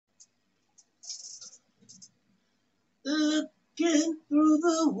looking through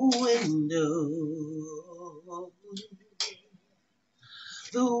the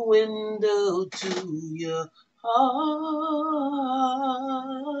window to your heart.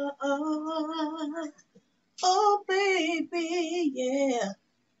 Oh, baby, yeah.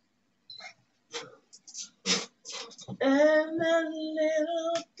 And a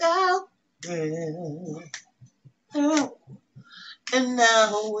little doubt, girl. And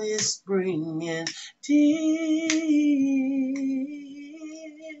now it's bringing tears.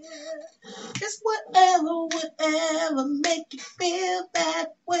 It's whatever make you feel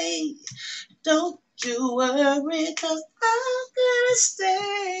that way. Don't you worry, 'cause I'm gonna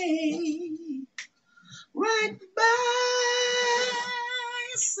stay right by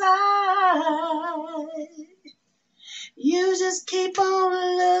your side. You just keep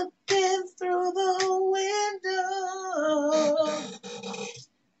on looking through the window,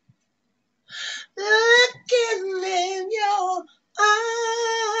 looking in your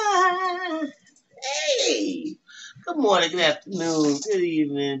eyes. Hey, good morning, good afternoon, good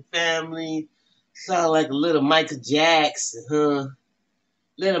evening, family. Sound like a little Michael Jackson, huh?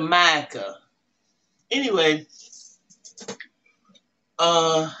 Little Micah. Anyway,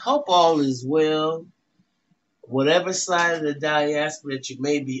 hope all is well. Whatever side of the diaspora that you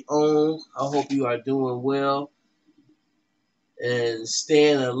may be on, I hope you are doing well and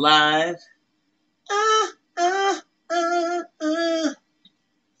staying alive.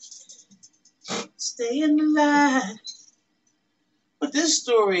 Staying alive. But this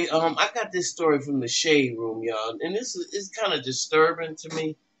story, I got this story from the Shade Room, y'all, and this is kind of disturbing to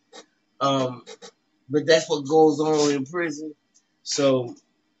me. But that's what goes on in prison. So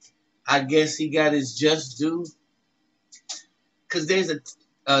I guess he got his just due. Because there's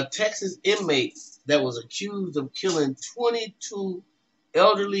a Texas inmate that was accused of killing 22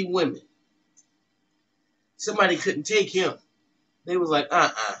 elderly women. Somebody couldn't take him. They was like,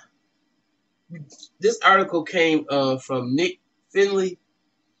 This article came from Nick Finley.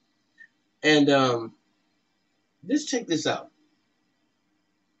 And let's check this out.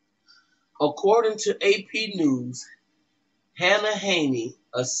 According to AP News, Hannah Haney,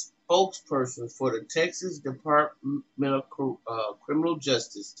 a spokesperson for the Texas Department of Criminal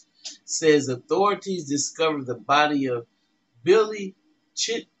Justice, says authorities discovered the body of Billy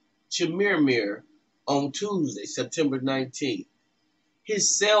Chimirmir on Tuesday, September 19th. His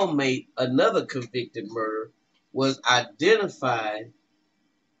cellmate, another convicted murderer, was identified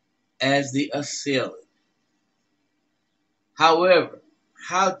as the assailant. However,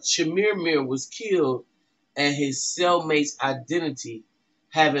 how Chimirmir was killed and his cellmate's identity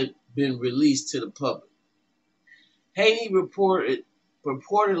haven't been released to the public. Haney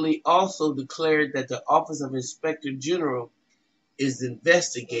reportedly also declared that the Office of Inspector General is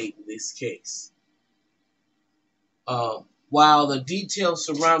investigating this case. While the details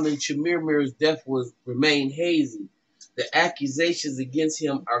surrounding Chimirmir's death remain hazy, the accusations against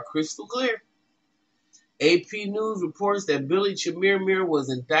him are crystal clear. AP News reports that Billy Chimirmir was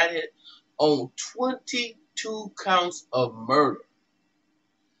indicted on 22 counts of murder.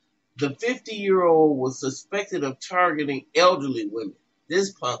 The 50-year-old was suspected of targeting elderly women,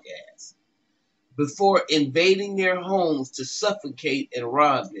 this punk ass, before invading their homes to suffocate and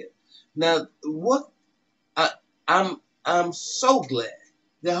rob them. Now, I'm so glad.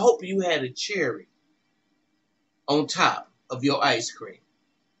 I hope you had a cherry on top of your ice cream.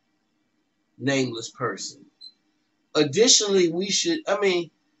 Nameless person. Additionally,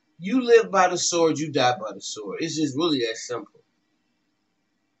 you live by the sword, you die by the sword. It's just really that simple.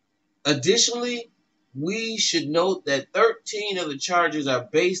 Additionally, we should note that 13 of the charges are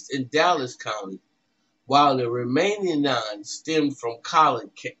based in Dallas County, while the remaining 9 stemmed from Collin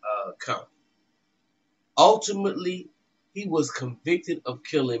County. Ultimately, he was convicted of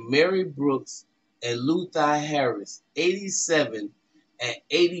killing Mary Brooks and Luther Harris, 87 and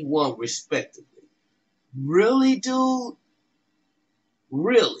 81 respectively. Really, dude?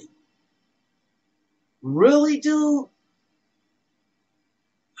 Really? Really, dude?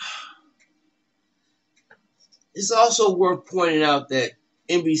 It's also worth pointing out that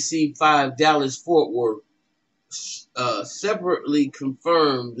NBC5 Dallas-Fort Worth separately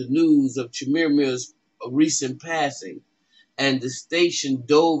confirmed the news of Chimirmir's recent passing, and the station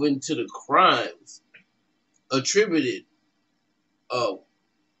dove into the crimes attributed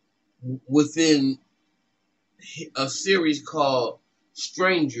within a series called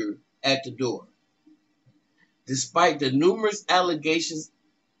Stranger at the Door. Despite the numerous allegations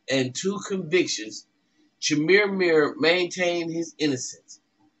and 2 convictions, Chimirmir maintained his innocence.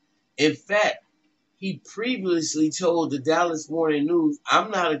 In fact, he previously told the Dallas Morning News, "I'm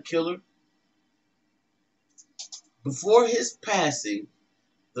not a killer." Before his passing,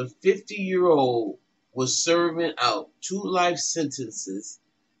 the 50-year-old was serving out 2 life sentences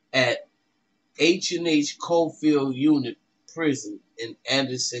at H&H Coalfield Unit Prison in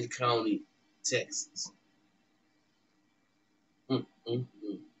Anderson County, Texas. Mm-mm-mm.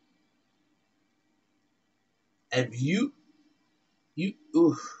 Have you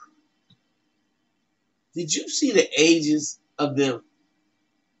oof. Did you see the ages of them?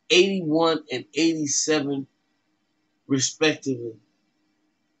 81 and 87 respectively.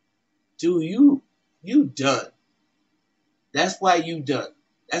 Dude, you done. That's why you done.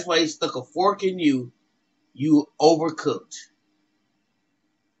 That's why he stuck a fork in you. You overcooked.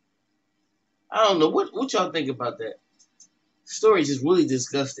 I don't know. What y'all think about that? The story just really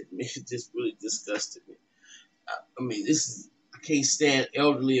disgusted me. It just really disgusted me. I mean, I can't stand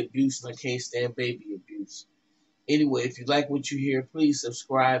elderly abuse and I can't stand baby abuse. Anyway, if you like what you hear, please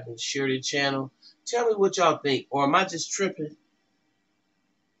subscribe and share the channel. Tell me what y'all think. Or am I just tripping?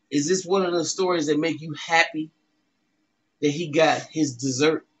 Is this one of the stories that make you happy that he got his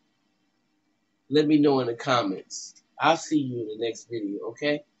dessert? Let me know in the comments. I'll see you in the next video,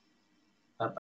 okay? Bye-bye.